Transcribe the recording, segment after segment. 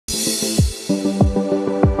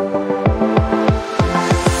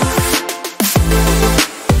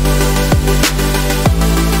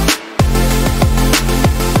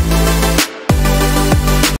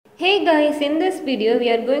in this video we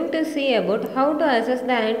are going to see about how to assess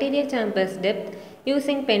the anterior chamber's depth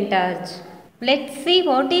using pen torch. Let's see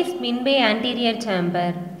what is meant by anterior chamber.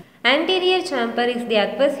 Anterior chamber is the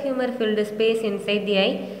aqueous humor filled space inside the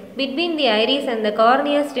eye between the iris and the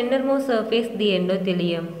cornea's innermost surface, the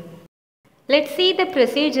endothelium. Let's see the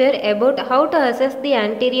procedure about how to assess the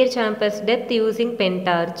anterior chamber's depth using pen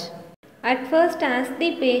torch. At first, ask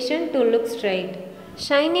the patient to look straight.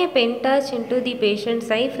 Shine a pen torch into the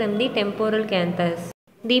patient's eye from the temporal canthus.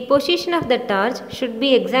 The position of the torch should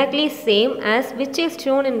be exactly same as which is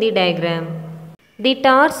shown in the diagram. The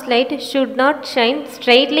torch light should not shine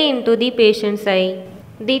straightly into the patient's eye.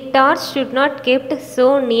 The torch should not kept so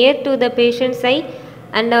near to the patient's eye,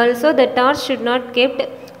 and also the torch should not kept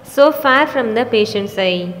so far from the patient's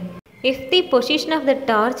eye. If the position of the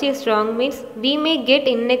torch is wrong means we may get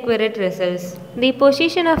inaccurate results. The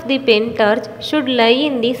position of the pen torch should lie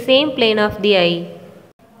in the same plane of the eye.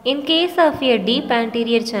 In case of a deep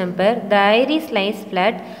anterior chamber, the iris lies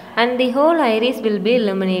flat and the whole iris will be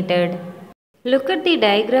illuminated. Look at the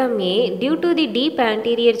diagram A. Due to the deep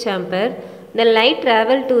anterior chamber, the light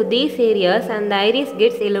travels to these areas and the iris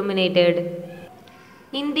gets illuminated.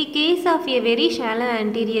 In the case of a very shallow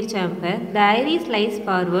anterior chamber, the iris lies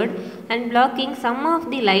forward and blocking some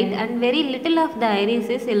of the light and very little of the iris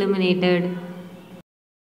is illuminated.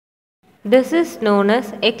 This is known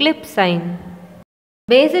as eclipse sign.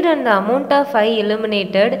 Based on the amount of eye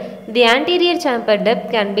illuminated, the anterior chamber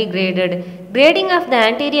depth can be graded. Grading of the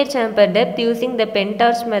anterior chamber depth using the pen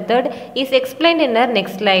torch method is explained in our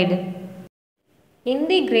next slide. In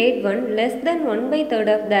the grade 1, less than 1/3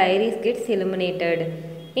 of the iris gets illuminated.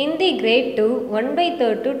 In the grade 2,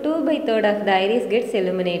 1/3 to 2/3 of the iris gets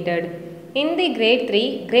illuminated. In the grade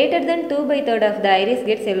 3, greater than 2/3 of the iris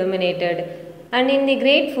gets illuminated. And in the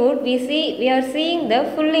grade 4, we are seeing the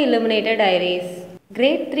fully illuminated iris.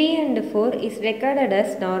 Grade 3 and 4 is recorded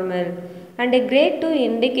as normal, and grade 2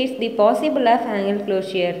 indicates the possible of angle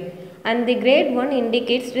closure, and the grade 1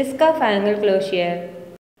 indicates risk of angle closure.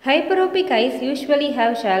 Hyperopic eyes usually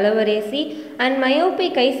have shallower AC and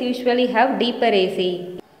myopic eyes usually have deeper AC.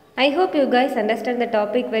 I hope you guys understand the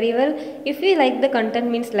topic very well. If you like the content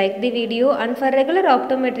means like the video, and for regular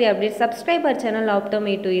optometry updates subscribe our channel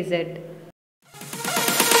Optometry to Z.